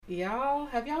Y'all,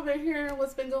 have y'all been hearing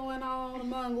what's been going on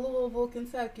among Louisville,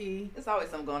 Kentucky? There's always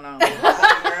something going on. Girl.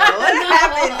 What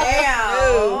happened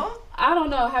now? I don't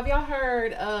know. Have y'all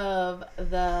heard of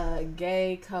the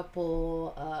gay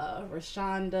couple,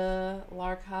 LaCONdra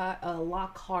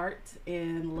Lockhart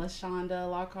and LaCONdra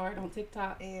Lockhart on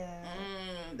TikTok? Yeah.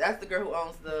 That's the girl who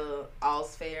owns the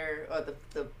All's Fair or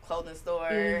the clothing store.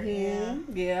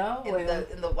 Mm-hmm. Yeah.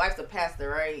 And the wife's a pastor,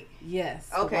 right? Yes.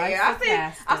 Okay.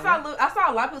 Yeah. I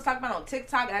saw a lot of people talking about it on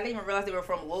TikTok, and I didn't even realize they were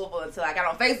from Louisville until I got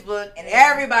on Facebook, and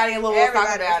everybody in Louisville was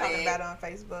talking about it on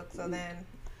Facebook. So then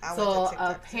I so went to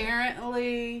TikTok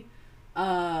apparently,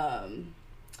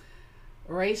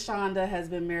 LaCONdra has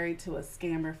been married to a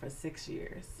scammer for 6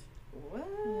 years. What?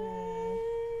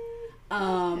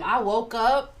 I woke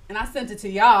up and I sent it to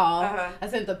y'all. Uh-huh. I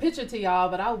sent the picture to y'all,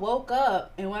 but I woke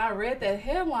up and when I read that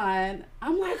headline,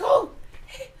 I'm like, oh,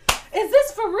 is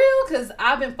this for real? Because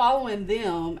I've been following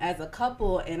them as a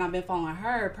couple and I've been following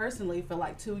her personally for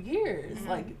like 2 years. Mm-hmm.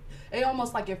 Like, they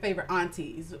almost like your favorite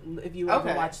aunties if you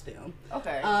ever watch them.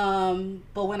 Okay.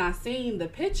 But when I seen the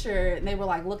picture and they were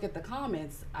like, look at the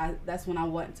comments, that's when I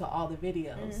went to all the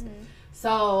videos. Mm-hmm.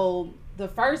 So the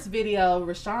first video,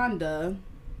 LaCONdra,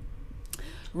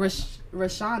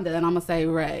 and I'm gonna say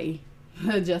Ray,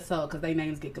 just so because they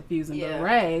names get confusing. Yeah. But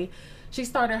Ray, she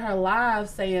started her live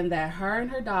saying that her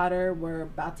and her daughter were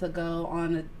about to go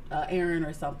on a errand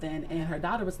or something, and her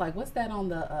daughter was like, "What's that on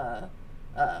the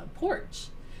porch?"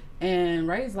 And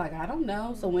Ray's like, "I don't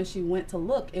know." So when she went to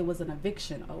look, it was an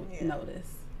eviction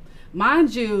notice.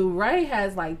 Mind you, Ray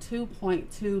has like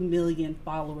 2.2 million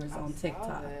followers on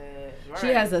TikTok. Right. She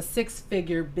has a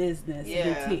 6-figure business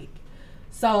boutique.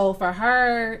 So for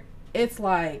her, it's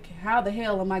like, how the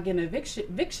hell am I getting an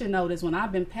eviction notice when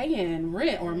I've been paying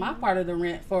rent or my part of the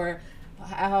rent for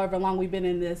however long we've been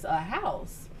in this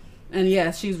house? And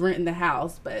yes, she's renting the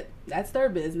house, but that's their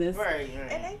business. Right.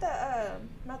 And ain't the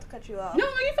not to cut you off? No,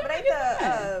 you but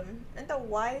ain't the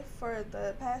wife for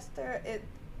the pastor?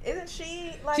 Isn't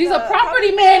she like she's a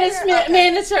property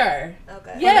manager?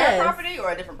 Okay. Yes. For their property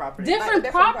or a different property? Different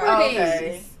different properties.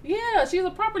 Okay. Yeah, she's a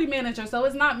property manager, so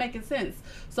it's not making sense.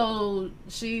 So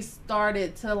she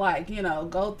started to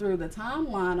go through the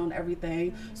timeline on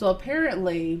everything. Mm-hmm. So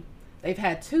apparently they've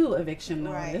had 2 eviction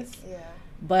notices. Right. Yeah.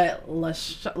 But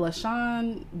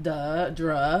LaCONdra,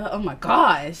 oh my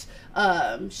gosh,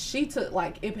 she took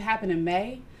it happened in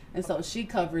May. And so she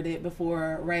covered it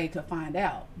before Ray could find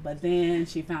out. But then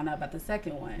she found out about the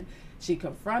second one. She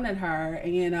confronted her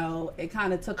and, it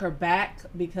kind of took her back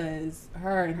because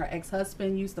her and her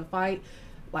ex-husband used to fight,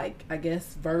 I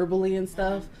guess, verbally and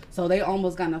stuff. So they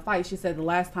almost got in a fight. She said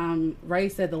Ray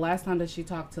said the last time that she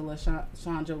talked to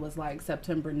LaCONdra was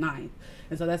September 9th.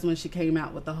 And so that's when she came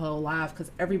out with the whole live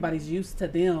because everybody's used to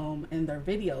them and their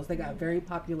videos. They got very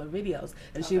popular videos.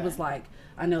 And she was like,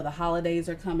 I know the holidays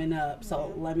are coming up,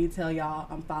 so let me tell y'all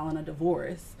I'm filing a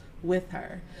divorce with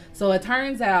her. So it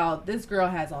turns out this girl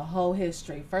has a whole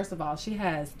history. First of all, she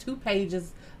has 2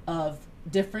 pages of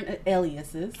different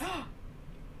aliases.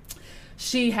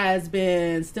 She has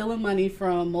been stealing money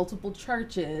from multiple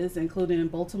churches, including in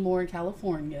Baltimore and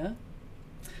California.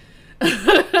 It's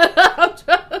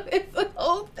a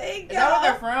whole thing. Is that where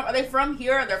they're from? Are they from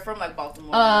here or they're from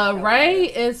Baltimore? Ray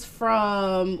is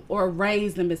from or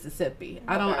raised in Mississippi.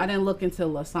 Okay. I didn't look into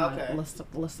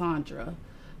LaCONdra.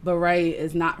 But Ray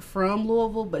is not from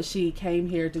Louisville, but she came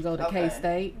here to go to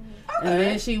K-State. Okay. And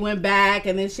then she went back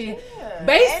and then she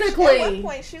basically at one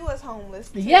point she was homeless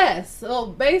too. Yes. So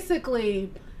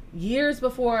basically years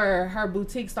before her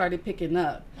boutique started picking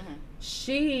up,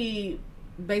 she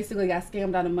basically got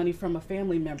scammed out of money from a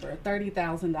family member,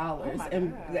 $30,000,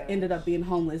 and ended up being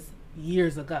homeless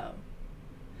years ago.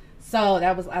 So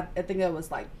that was, I think that was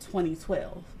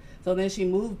 2012. So then she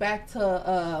moved back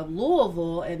to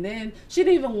Louisville, and then she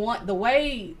didn't even want, the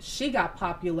way she got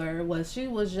popular was she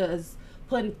was just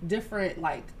putting different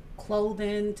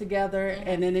clothing together,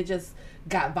 and then it just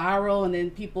got viral, and then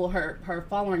people, her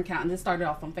following count, and this started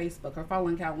off on Facebook, her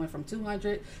following count went from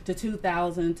 200 to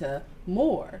 2,000 to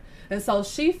more. And so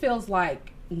she feels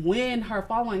like when her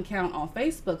following count on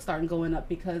Facebook started going up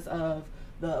because of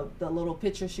the little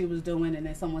picture she was doing, and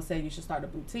then someone said you should start a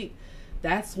boutique,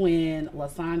 that's when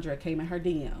LaCONdra came in her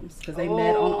DMs because they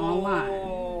met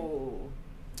online.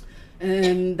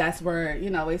 And that's where,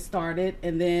 it started.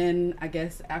 And then I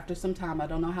guess after some time, I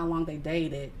don't know how long they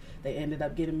dated, they ended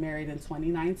up getting married in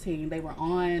 2019. They were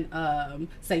on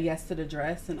Say Yes to the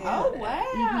Dress and all of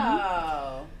that.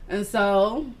 Wow. And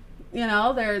so,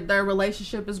 their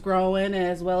relationship is growing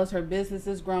as well as her business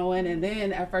is growing. And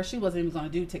then at first she wasn't even going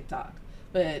to do TikTok.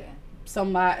 But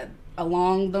somebody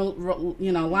along the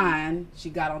line, she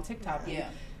got on TikTok. Yeah.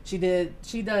 She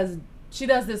does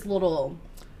this little,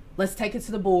 let's take it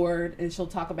to the board, and she'll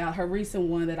talk about her recent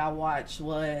one that I watched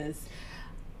was.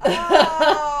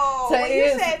 Oh, when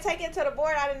you said take it to the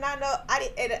board, I did not know. I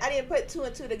didn't put two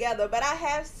and two together, but I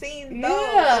have seen those.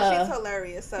 Yeah. She's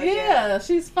hilarious. So yeah,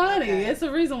 she's funny. Okay. It's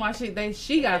the reason why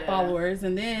she got followers.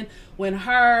 And then when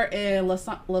her and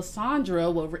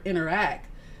LaCONdra will interact,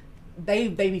 they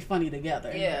be funny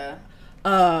together. Yeah.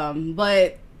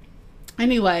 But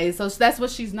anyway, so that's what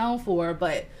she's known for.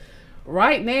 But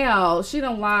right now, she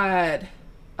done lied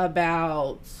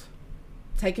about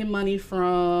taking money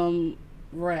from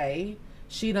Ray.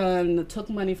 She done took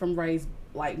money from Ray's,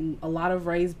 like a lot of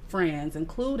Ray's friends,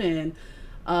 including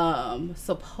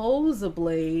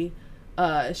supposedly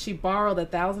she borrowed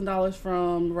 $1,000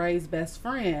 from Ray's best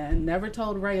friend, never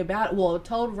told Ray about it. Well,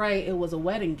 told Ray it was a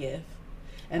wedding gift,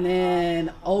 and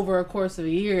then over a course of a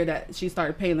year that she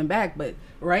started paying them back, but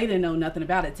Ray didn't know nothing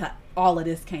about it till all of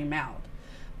this came out.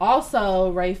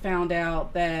 Also, Ray found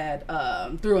out that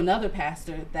through another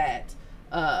pastor that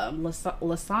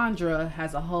LaCONdra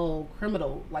has a whole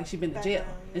criminal, like she's been to jail,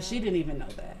 and she didn't even know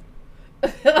that.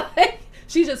 Like,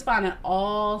 she's just finding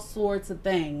all sorts of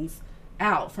things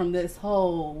out from this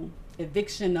whole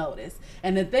eviction notice.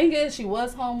 And the thing is, she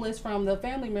was homeless from the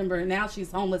family member, and now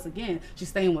she's homeless again. She's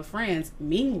staying with friends.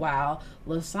 Meanwhile,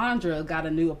 LaCONdra got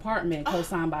a new apartment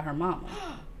co-signed by her mama.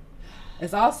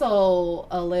 It's also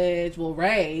alleged, well,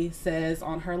 Ray says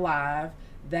on her live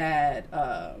that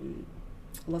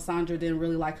LaCONdra didn't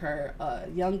really like her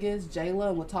youngest, Jayla,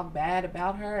 and would talk bad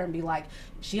about her and be like,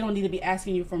 she don't need to be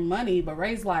asking you for money. But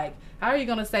Ray's like, how are you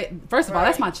going to say, first of all,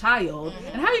 that's my child. Mm-hmm.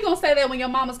 And how are you going to say that when your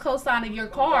mama's co-signing your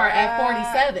car at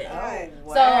 47? Right.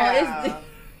 Wow. So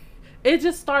it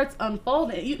just starts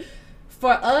unfolding.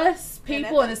 For us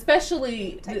people, and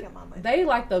especially, they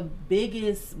like the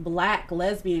biggest black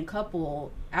lesbian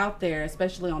couple out there,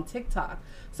 especially on TikTok.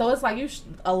 So it's like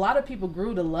a lot of people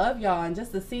grew to love y'all, and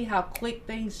just to see how quick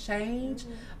things change.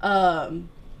 Mm-hmm.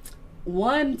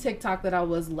 One TikTok that I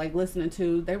was like listening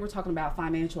to, they were talking about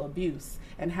financial abuse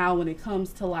and how when it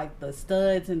comes to like the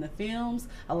studs in the films,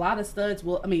 a lot of studs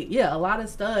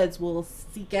will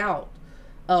seek out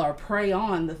or prey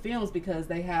on the films because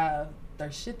they have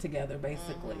their shit together,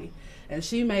 basically. Mm-hmm. And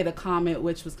she made a comment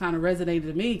which was kind of resonated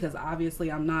to me because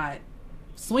obviously I'm not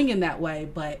swinging that way,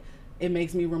 but it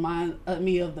makes me remind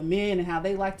me of the men and how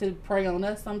they like to prey on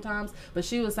us sometimes. But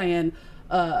she was saying,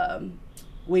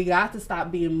 we got to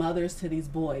stop being mothers to these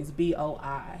boys, BOI,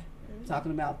 mm-hmm.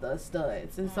 talking about the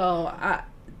studs. And so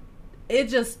it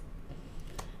just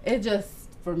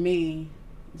for me,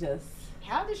 just.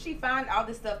 How did she find all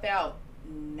this stuff out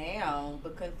now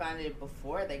but couldn't find it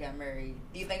before they got married?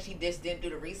 Do you think she just didn't do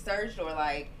the research, or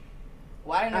like,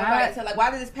 why didn't nobody tell? Like,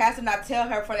 why did this pastor not tell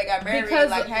her before they got married?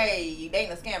 Because, like, hey, you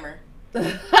dating a scammer.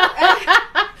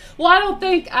 Well,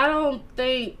 I don't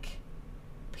think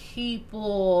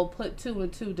people put two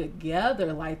and two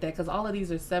together like that, because all of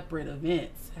these are separate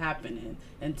events happening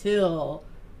until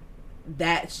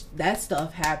that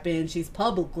stuff happened. She's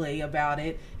publicly about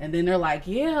it, and then they're like,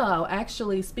 yeah,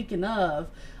 actually, speaking of,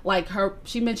 like,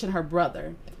 she mentioned her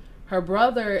brother. Her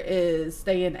brother is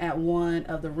staying at one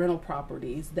of the rental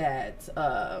properties that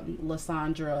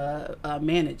LaCONdra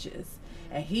manages,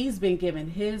 and he's been giving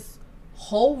his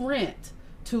whole rent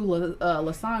to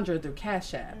LaCONdra through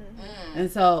Cash App, mm-hmm.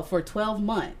 and so for 12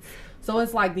 months. So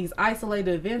it's like these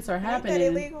isolated events are happening.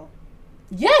 Ain't that illegal?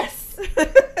 Yes,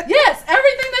 yes.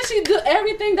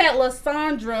 Everything that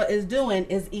LaCONdra is doing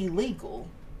is illegal.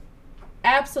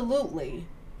 Absolutely.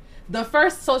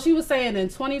 So she was saying in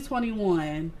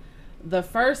 2021. The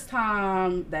first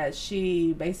time that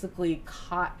she basically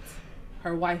caught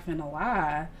her wife in a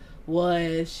lie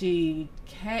was she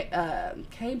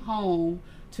came home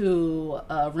to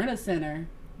a rent-a-center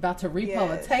about to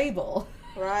repo a table.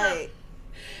 Right.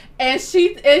 and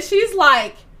she's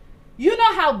like, you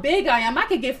know how big I am. I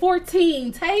could get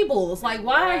 14 tables. Like,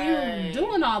 why are you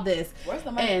doing all this? Where's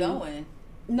the money going?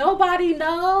 Nobody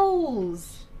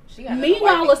knows.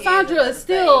 Meanwhile, LaCONdra is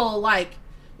still like,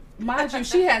 mind you,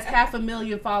 she has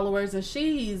 500,000 followers, and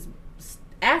she's,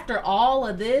 after all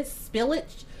of this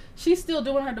spillage, she's still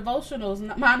doing her devotionals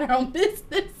and mind her own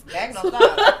business. That don't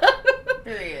stop.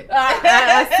 Period.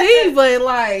 I see, but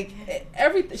like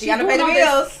everything, she gotta pay the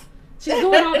bills. She's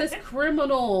doing all this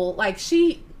criminal. Like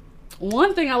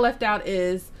one thing I left out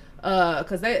is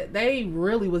because they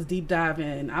really was deep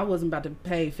diving. I wasn't about to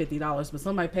pay $50, but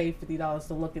somebody paid $50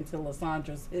 to look into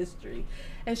LaCONdra's history,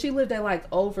 and she lived at like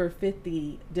over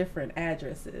 50 different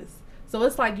addresses. So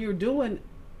it's like you're doing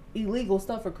illegal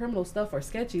stuff or criminal stuff or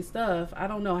sketchy stuff. I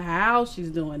don't know how she's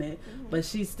doing it, but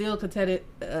she's still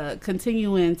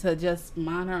continuing to just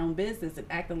mind her own business and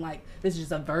acting like this is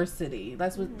just adversity.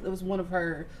 That's what it was, one of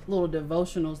her little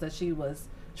devotionals that she was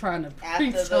trying to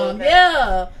preach on.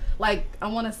 Yeah, like I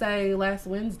want to say last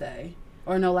Thursday.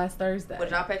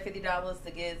 Would y'all pay $50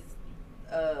 to get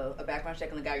a background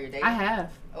check on the guy you're dating? I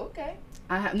have. Okay.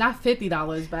 I have not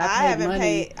 $50, but I haven't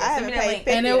money. I haven't paid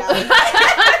 $50. And it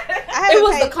I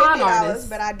was paid the con $50, artist,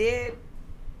 but I did.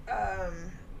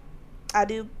 I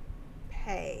do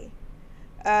pay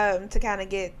to kind of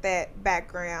get that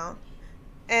background,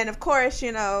 and of course,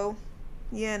 you know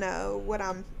what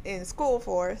I'm in school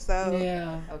for. So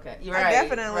yeah, okay,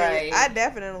 I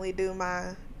definitely do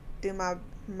my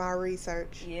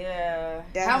research. Yeah.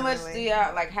 Definitely. How much do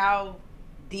y'all like? How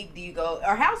deep do you go,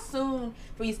 or how soon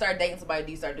when you start dating somebody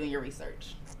do you start doing your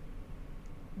research?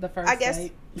 The first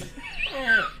date.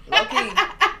 Low key.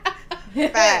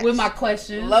 Facts. With my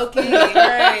questions. Low key,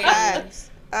 right. Facts.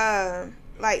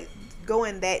 Like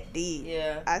going that deep.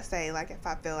 Yeah. I say like if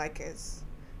I feel like it's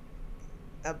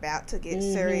about to get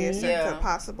serious or could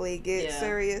possibly get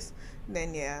serious,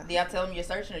 then yeah. Do y'all tell them you're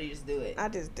searching or you just do it? I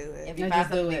just do it. If you find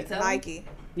something, you tell Nike.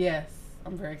 them? Yes.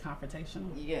 I'm very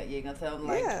confrontational. Yeah, you're gonna tell them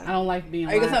like I don't like being.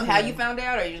 Are you gonna tell them how you found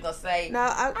out, or are you just gonna say no?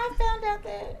 I found out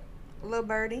that little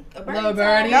birdie. Little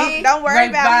birdie. Don't worry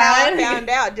about how I found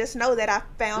out. Just know that I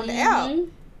found out.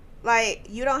 Like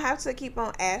you don't have to keep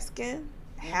on asking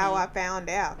how I found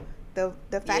out. The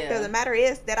fact of the matter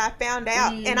is that I found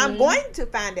out, and I'm going to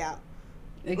find out.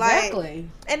 Exactly.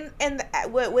 Like, and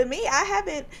with me, I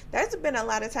haven't. There's been a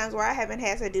lot of times where I haven't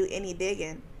had to do any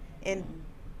digging, and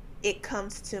it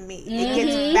comes to me. It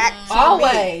gets back to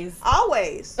me.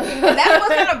 Always. That's what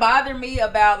kind of bothered me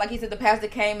about, like he said, the pastor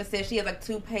came and said she has like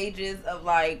 2 pages of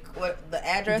like what the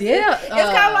address is. It's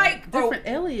kind of like different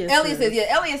aliases.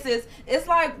 Aliases. It's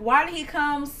like, why did he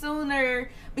come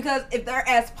sooner? Because if they're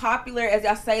as popular as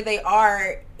y'all say they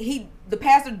are, the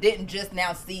pastor didn't just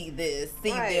now see them.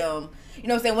 You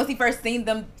know what I'm saying? Once he first seen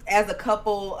them as a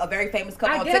couple, a very famous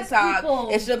couple on TikTok,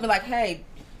 it should have been like, hey,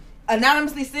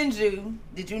 anonymously send you.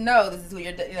 Did you know this is who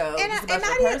you're? You know,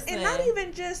 and not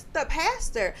even just the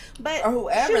pastor, but or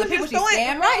whoever. The people she's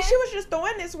scamming. Right, she was just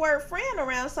throwing this word "friend"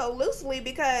 around so loosely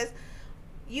because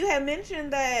you had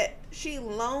mentioned that she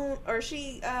loaned or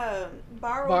she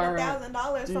borrowed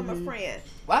 $1,000 from a friend.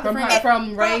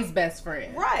 From Ray's best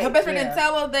friend. Right, her best friend didn't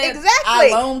tell her that. Exactly. I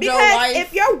loaned your wife.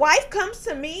 If your wife comes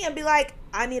to me and be like,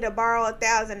 "I need to borrow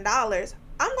 $1,000,"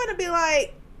 I'm gonna be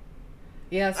like.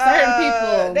 Yeah, certain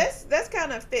people. That's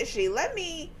kind of fishy.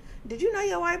 Did you know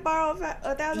your wife borrowed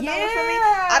 $1,000 from me?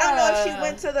 I don't know if she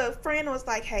went to the friend and was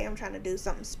like, hey, I'm trying to do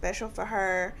something special for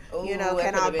her. Ooh,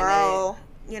 can I borrow,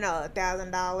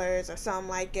 $1,000 or something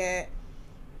like that?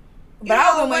 But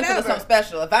I wouldn't wait for something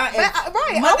special. If I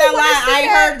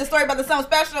heard the story about the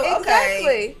something special. Exactly.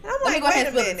 Okay. I'm like, let me go ahead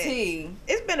and spill the tea.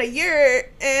 It's been a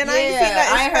year and I ain't seen nothing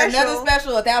special. I ain't heard nothing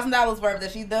special. $1,000 worth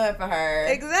that she's done for her.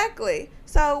 Exactly.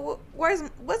 So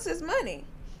what's his money?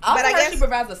 I guess she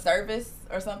provides a service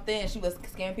or something. And she was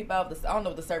scamming people out. I don't know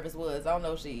what the service was. I don't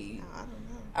know if she. I don't know.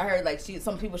 I heard like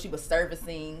some people she was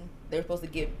servicing. They were supposed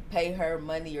to pay her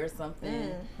money or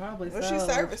something. Probably what so. She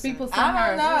servicing? People send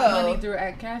her money through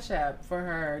at Cash App for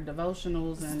her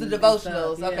devotionals and the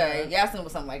devotionals. And okay, yeah, I assumed it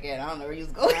was something like that. I don't know where you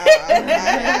was going.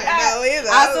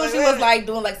 I assumed she was like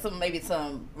doing like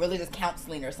some religious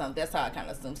counseling or something. That's how I kind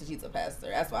of assumed. So she's a pastor.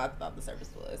 That's what I thought the service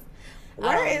was.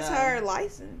 Where is her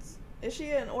license? Is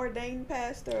she an ordained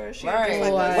pastor or is she just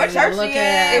like what church she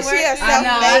at? Is she a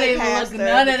self-made pastor?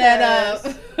 None of that up.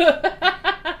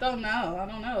 I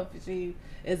don't know if she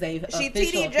is a she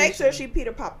T.D. Jakes or she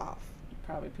Peter Popoff?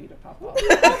 Probably Peter Popoff.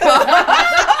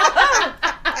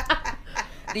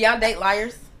 Do y'all date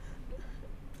liars?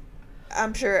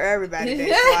 I'm sure everybody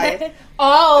dates liars.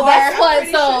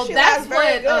 That's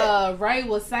what Ray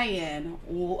was saying.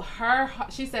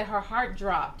 She said her heart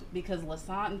dropped because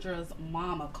LaCONdra's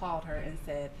mama called her and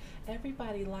said,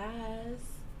 "Everybody lies."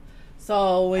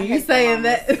 So when you saying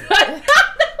that, I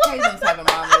hate them type of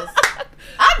mamas.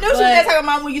 I knew she was that type of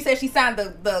mama when you said she signed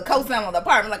the co-sign on the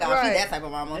apartment. Like, she's that type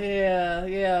of mama.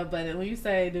 Yeah. But when you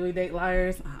say, "Do we date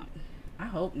liars?" I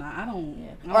hope not. I don't.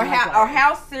 Yeah. Or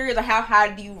how serious or how high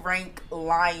do you rank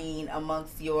lying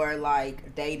amongst your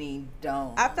like dating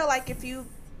don'ts? I feel like if you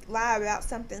lie about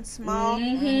something small,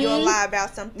 you'll lie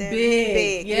about something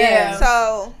big. Yeah.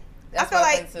 So I feel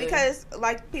like because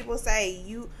like people say,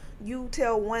 you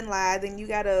tell one lie, then you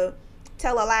gotta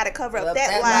tell a lie to cover up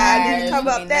that lie, then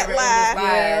cover up that lie.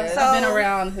 Yeah. So I've been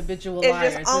around habitual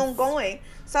liars. It's just ongoing.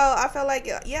 So I feel like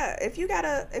if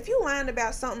you lying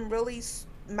about something really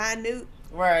minute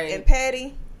Right. and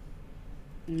petty.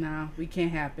 No, we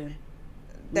can't happen.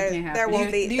 There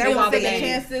won't be. Do There you won't be take any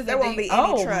chances? There won't be any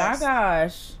Oh trust. my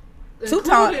gosh.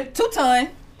 Including- 2 ton.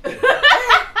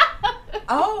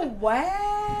 Oh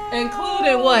wow.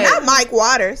 Including what? Not Mike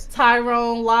Waters.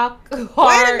 Tyrone Lockhart.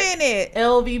 Wait a minute.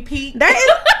 LVP.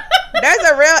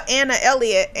 There's a real Anna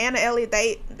Elliott. Anna Elliott.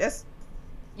 That's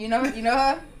You know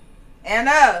her?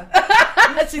 Anna.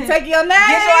 She take your name.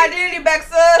 Get your identity back,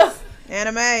 sis.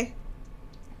 Anna Mae.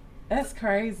 That's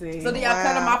crazy. So do y'all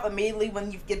cut him off immediately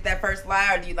when you get that first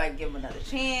lie, or do you like give him another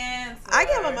chance? Or? I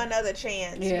give him another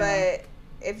chance, Yeah.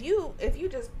 but if you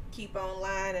just keep on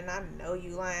lying, and I know you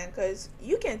lying, because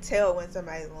you can tell when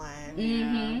somebody's lying,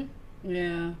 Mm-hmm.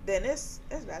 Yeah. then it's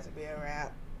about to be a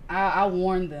wrap. I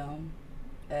warned them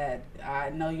that I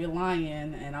know you're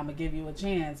lying and I'm gonna give you a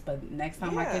chance, but next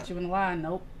time I Yeah. catch you in a lie,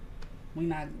 nope, we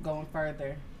not going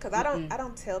further. Because I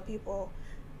don't tell people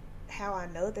how I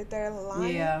know that they're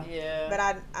lying. Yeah. Yeah. But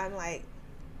I'm like,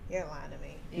 you're lying to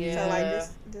me. Yeah. So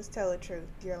like, just tell the truth.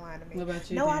 You're lying to me. What about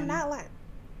you? No, Danny? I'm not lying.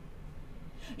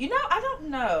 You know, I don't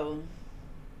know.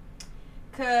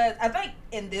 Because I think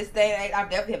in this day and age, I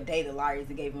definitely have dated liars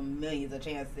and gave them millions of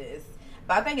chances.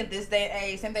 But I think in this day and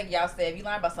age, same thing y'all said, if you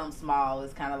lie about something small,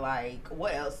 it's kind of like,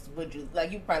 what else would you,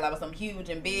 like, you probably lie about something huge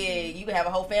and big. You could have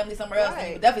a whole family somewhere else, and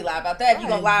you would definitely lie about that. If you're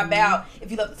going to lie about if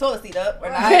you left the toilet seat up or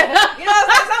not. You know what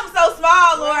I'm saying? Something so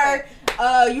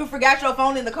small, or you forgot your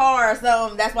phone in the car or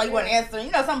something, that's why you weren't answering.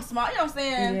 You know, something small, you know what I'm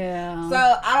saying? Yeah. So,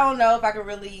 I don't know if I could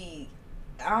really...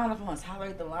 I don't know if I want to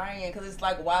tolerate the lying, because it's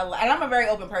like, why lie? And I'm a very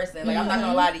open person. Like, I'm not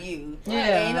going to lie to you.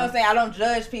 Yeah. And you know what I'm saying? I don't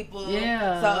judge people.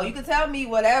 Yeah. So, you can tell me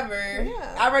whatever.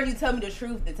 Yeah. I'd rather you tell me the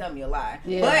truth than tell me a lie.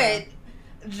 Yeah.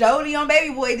 But Jody on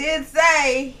Baby Boy did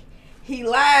say he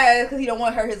lies because he don't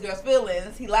want to hurt his girl's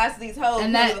feelings. He lies to these hoes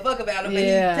who don't give a fuck about him.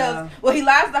 Yeah. But he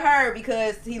lies to her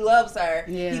because he loves her.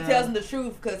 Yeah. He tells them the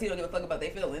truth because he don't give a fuck about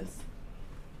their feelings.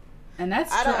 And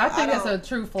that's I true. don't- I think I it's a don't-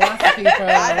 true philosophy for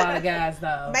a lot of guys,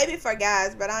 though. Maybe for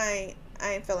guys, but I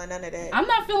ain't feeling none of that. I'm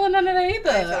not feeling none of that either.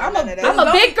 I'm none of that.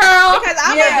 a big girl. Because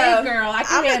I'm a big girl. I I'm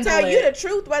can gonna handle tell it. you the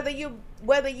truth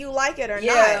whether you like it or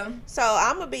not. So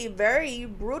I'm gonna be very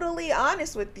brutally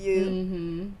honest with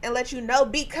you and let you know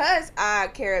because I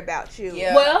care about you.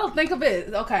 Yeah. Well, think of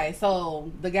it. Okay,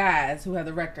 so the guys who have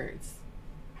the records,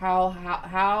 how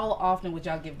often would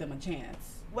y'all give them a chance?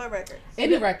 What record?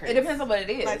 Any records. It depends on what it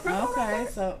is. Like criminal Okay,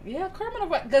 records? so yeah, criminal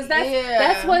record. Because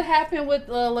that's what happened with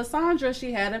LaCONdra.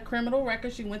 She had a criminal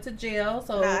record. She went to jail.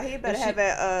 So Nah, he better have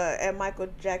a Michael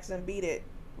Jackson Beat It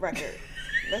record.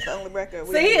 That's the only record.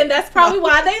 See, and that's probably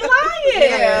why they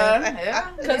lying.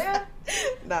 Yeah.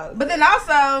 No, But then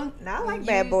also, not like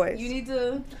Bad Boys. You need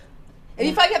to. If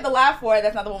you feel like you have to lie for it,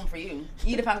 that's not the woman for you. You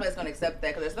need to find somebody that's going to accept that,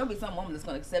 because there's going to be some woman that's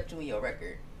going to accept you in your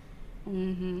record.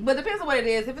 Mm-hmm. But it depends on what it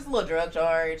is. If it's a little drug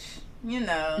charge, you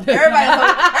know,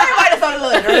 everybody's on a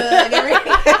little drug.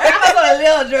 Everybody's on a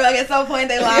little drug at some point in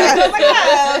their life. It's like,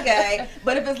 oh, okay.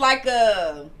 But if it's like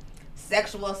a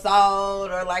sexual assault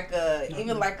or like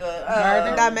even like a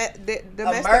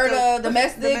murder,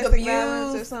 domestic abuse,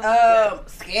 or something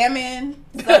scamming,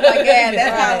 stuff like that.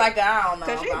 That's kind of like I don't know.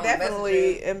 Because she's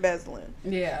definitely embezzling.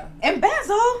 Yeah.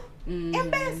 Embezzle. Mm-hmm.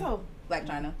 Embezzle. Black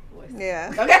China.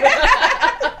 Yeah.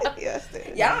 Okay. Yes.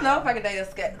 Yeah, I don't know if I could date a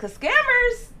scam, because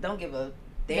scammers don't give a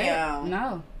damn.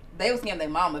 No. They would scam their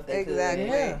mom if they Exactly.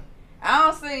 could. Yeah. I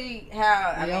don't see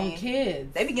how. I Their own mean,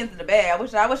 kids. they be getting to the bad. I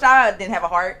wish I didn't have a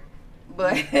heart,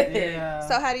 but Yeah.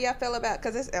 So how do y'all feel about?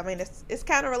 Because it's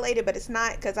kind of related, but it's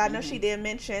not. Because I know she did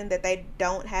mention that they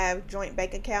don't have joint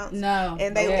bank accounts. No.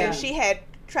 And and she had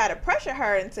tried to pressure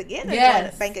her into getting a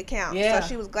joint bank account. Yeah. So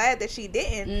she was glad that she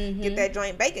didn't get that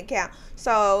joint bank account.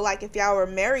 So like, if y'all were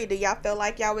married, do y'all feel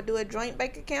like y'all would do a joint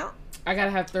bank account? I gotta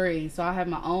have 3. So I have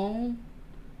my own.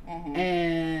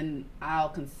 And I'll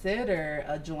consider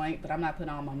a joint, but I'm not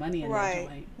putting all my money in that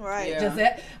joint. Right. Yeah. Just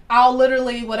that I'll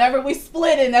literally, whatever we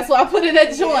split in, that's what I put in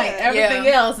that joint. Yeah. Everything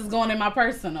else is going in my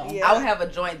personal. Yeah. I would have a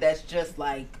joint that's just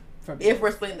like, For if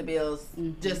we're splitting the bills,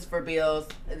 just for bills,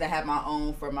 and I have my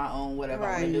own for my own whatever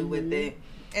I want to do with it.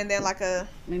 And then like a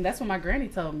I mean, that's what my granny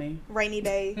told me. rainy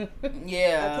day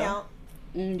account.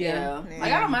 Yeah.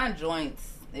 Like, I don't mind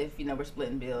joints if we're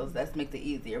splitting bills. That makes it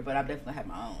easier. But I definitely have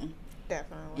my own.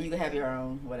 Definitely. You can have your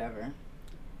own, whatever.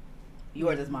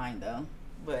 Yours is mine though.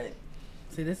 But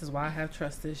See, this is why I have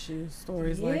trust issues.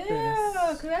 Stories like this. yeah,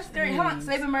 because that's scary. How long? So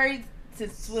they've been married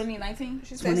since 2019.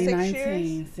 She said 6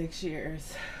 years. 6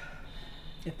 years.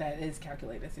 If that is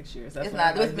calculated 6 years. That's It's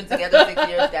what not. We've been together 6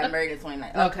 years. Got married in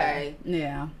 2019. Okay.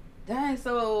 Yeah. Dang.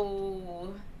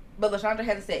 So, but LaCONdra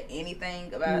hasn't said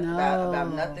anything about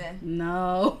nothing.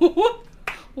 No.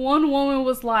 One woman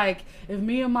was like, if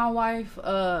me and my wife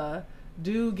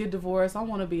do get divorced, I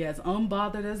want to be as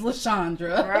unbothered as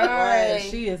LaCONdra. Right.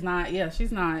 She is not. Yeah,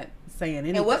 she's not saying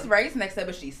anything. And what's Ray's next step?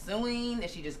 Is she suing?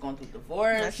 Is she just going through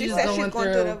divorce? No, she said she's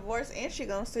going through divorce and she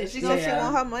gonna sue. She said she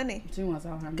want her money. She wants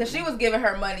all her money. Because she was giving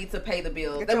her money to pay the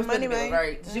bills. They was money, the bills,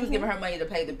 right? So she was giving her money to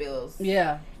pay the bills.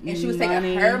 Yeah. And she was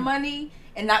taking her money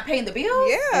and not paying the bills?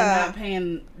 Yeah.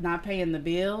 And not paying the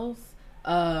bills.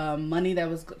 Money that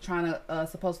was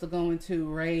supposed to go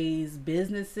into Ray's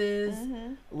businesses.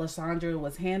 LaCONdra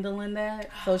was handling that.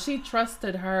 So she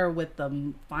trusted her with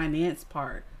the finance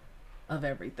part of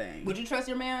everything. Would you trust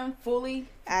your man fully?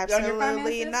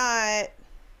 Absolutely not.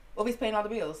 Well, he's paying all the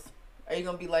bills. Are you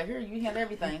gonna be like, here, you handle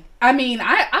everything? I mean,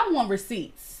 I want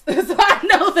receipts, so I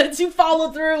know that you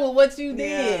follow through with what you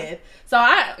did. Yeah. So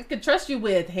I could trust you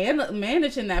with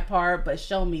managing that part, but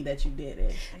show me that you did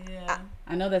it. Yeah,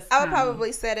 I know that's. I would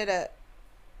probably set it up.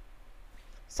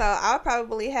 So I would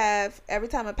probably have every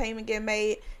time a payment get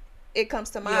made, it comes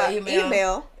to my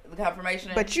email. The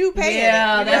confirmation, but you pay it.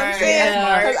 Yeah, you know what I'm saying?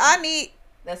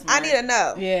 Because I need to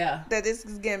know. Yeah, that this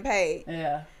is getting paid.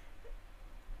 Yeah.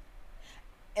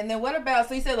 And then what about?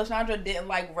 So you said LaCONdra didn't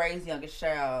like Ray's youngest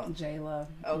child, Jayla.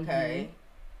 Okay.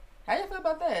 How y'all feel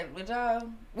about that? Would y'all?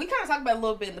 We kind of talked about it a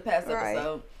little bit in the past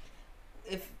episode.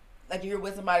 If you're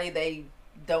with somebody, they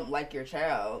don't like your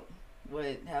child.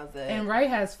 How's that? And Ray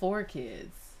has 4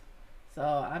 kids,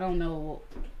 so I don't know.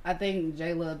 I think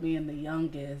Jayla being the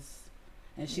youngest.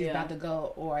 And she's about to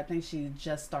go, or I think she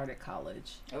just started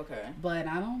college. Okay. But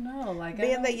I don't know. Like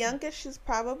being the youngest, she's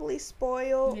probably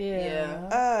spoiled.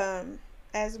 Yeah.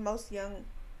 As most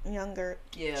younger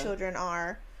children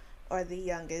are, or the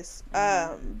youngest.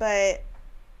 But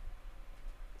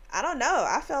I don't know.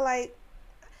 I feel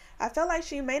like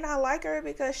she may not like her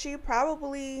because she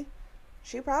probably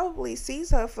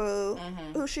sees her for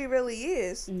who she really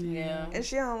is. Yeah. And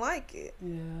she don't like it.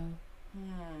 Yeah.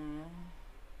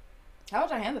 How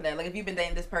would y'all handle that? Like, if you've been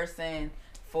dating this person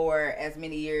for as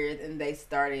many years and they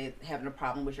started having a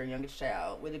problem with your youngest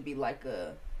child, would it be like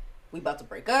we about to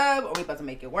break up, or we about to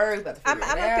make it work? We about to figure I'm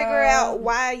gonna figure out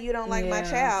why you don't like my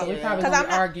child. So we're probably gonna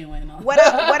be arguing. What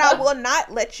I will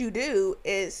not let you do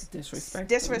is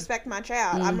disrespect my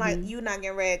child. I'm like, you not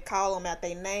getting ready to call them out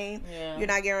their name. Yeah. You're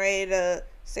not getting ready to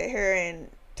sit here and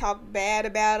talk bad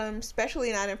about them,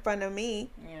 especially not in front of me.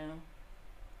 Yeah.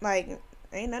 Like,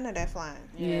 ain't none of that flying.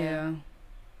 Yeah.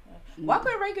 Why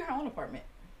couldn't Ray get her own apartment?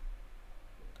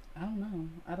 I don't know.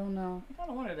 I kind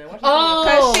of wondered that.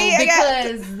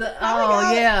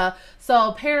 Yeah. So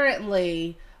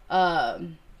apparently,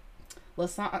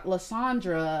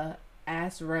 LaCONdra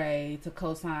asked Ray to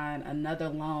co-sign another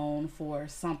loan for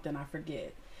something, I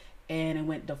forget, and it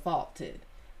went defaulted,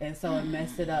 and so it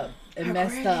messed it up. It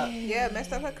messed up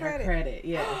her credit.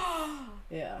 Yeah.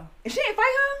 Yeah. And she didn't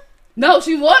fight her? No,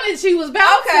 she wanted. She was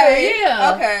about to.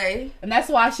 Yeah. Okay. And that's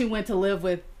why she went to live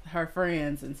with her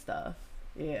friends and stuff.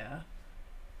 Yeah.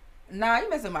 Nah, you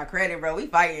messing with my credit, bro. We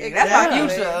fighting. That's my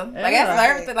future. Yeah. Like, that's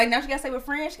everything. Like, now she gotta stay with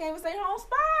friends. She can't even stay in her own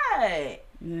spot.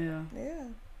 Yeah. Yeah.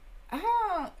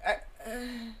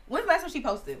 When's the last time she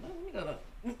posted?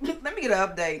 Let me get an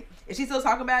update. Is she still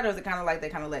talking about it, or is it kind of like they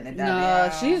kind of letting it die?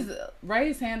 No,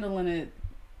 Ray's handling it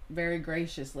very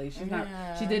graciously. She's not.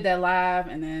 She did that live,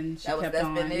 and then she kept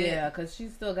on. Yeah, because she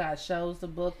still got shows to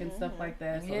book and stuff like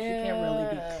that, so she can't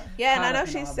really be. Yeah, and I know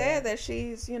she said that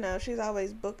she's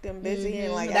always booked and busy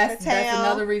and like out of town. That's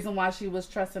another reason why she was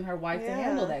trusting her wife to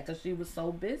handle that, because she was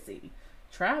so busy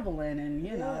traveling and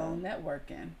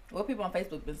networking. What people on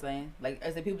Facebook been saying? Like,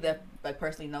 is it people that like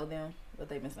personally know them? What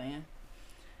they've been saying?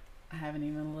 I haven't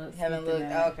even looked. Haven't looked.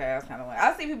 Okay, I was kind of like,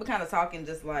 I see people kind of talking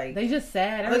just like they just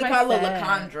sad. They call it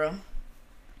LaCONdra.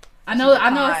 I know.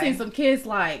 I've seen some kids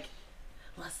like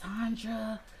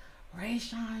LaCONdra,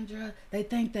 RayChandra. They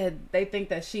think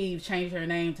that she changed her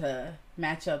name to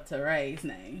match up to Ray's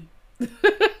name.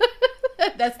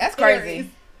 That's crazy.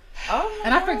 Oh,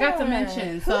 and I forgot to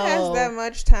mention. Who has that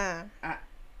much time?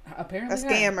 Apparently, a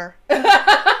scammer.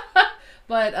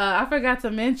 But I forgot to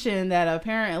mention that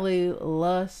apparently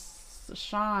LaCONdra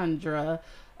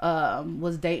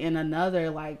was dating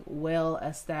another like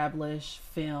well-established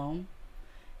film,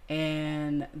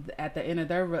 and at the end of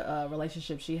their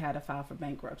relationship, she had to file for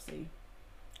bankruptcy.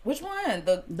 Which one?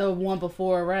 The one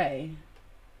before Ray.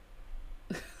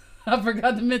 I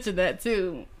forgot to mention that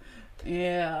too.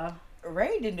 Yeah.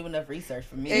 Ray didn't do enough research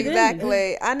for me.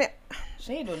 Exactly.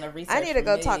 She ain't doing enough research. I need to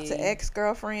go talk to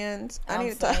ex-girlfriends. I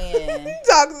need to talk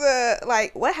to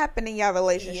like what happened in your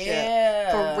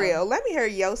relationship for real. Let me hear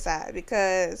your side,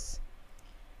 because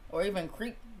or even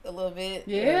creep a little bit.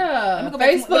 Yeah. Let me go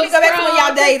back to when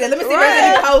y'all dated. Let me see if there's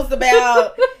any posts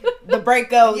about the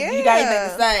breakup. Yeah. You got anything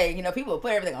to say? You know, people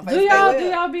put everything on Facebook. Do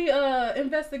y'all be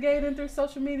investigating through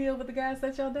social media with the guys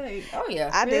that y'all date? Oh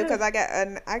yeah, I do, because I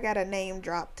got a name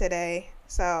drop today,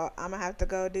 so I'm gonna have to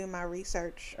go do my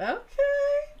research. Okay.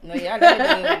 No, yeah,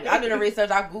 I do the research.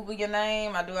 I Google your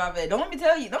name. I do all that. Don't let me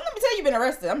tell you you've been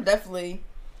arrested. I'm definitely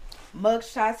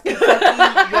mugshots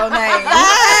Kentucky your name.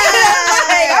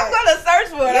 I'm gonna search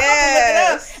for it. Yes. I'm gonna look it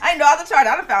up. I know all the chart.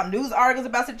 I done found news articles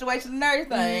about situations and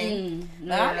everything.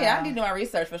 I need to do my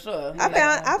research for sure. I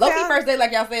found low-key first date,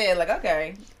 like y'all said. Like,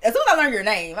 okay, as soon as I learn your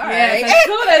name, all right. As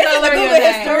soon as I learn your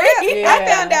name, I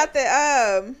found out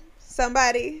that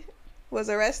somebody was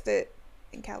arrested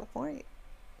in California.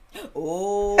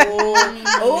 Oh,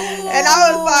 and I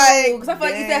was like, because I feel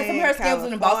like you said some of her scams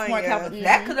in Baltimore, California.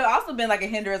 That could have also been like a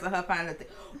hindrance of her finding a thing.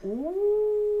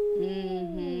 Ooh,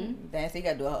 damn, so you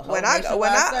gotta do a whole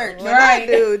search.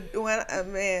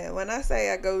 When I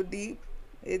say I go deep,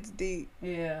 it's deep.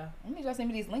 Yeah. Let me just send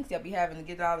me these links y'all be having to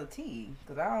get all the tea,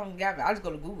 because I just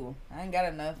go to Google. I ain't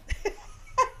got enough.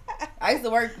 I used to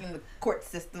work in the court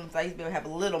system, so I used to be able to have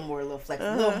a little more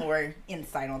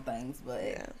insight on things, but.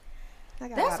 Yeah. I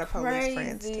got a lot of police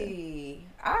friends too.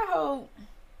 I hope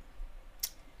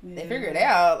they figure it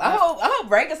out. I hope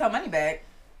Ray gets her money back.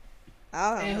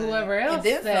 Oh, and whoever else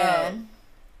said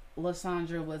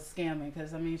LaCONdra was scamming,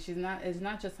 because I mean it's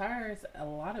not just her, it's a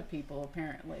lot of people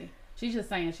apparently. She's just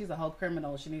saying she's a whole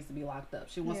criminal. She needs to be locked up.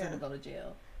 She wants her to go to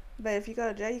jail. But if you go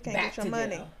to jail, you can't get your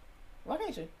money. Jail. Why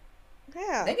can't you?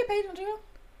 Yeah, they get paid in jail.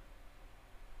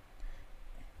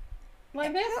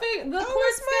 Like the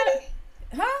court's money,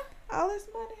 huh? All this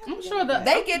money. I'm sure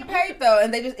they get paid though,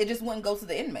 and it just wouldn't go to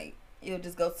the inmate. It'll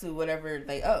just go to whatever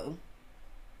they owe.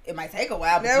 It might take a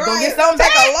while, but you're gonna get something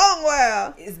back. Take a long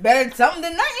while. It's better than something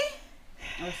than nothing.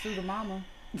 Or sue the mama.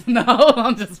 No,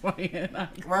 I'm just playing.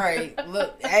 Right.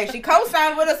 Look, hey, she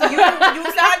co-signed with us, so you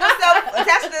signed yourself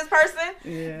attached to this person.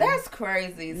 Yeah. That's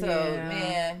crazy. So,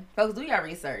 man, folks, do your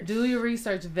research. Do your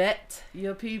research. Vet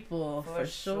your people for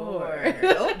sure.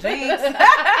 Oh, jinx.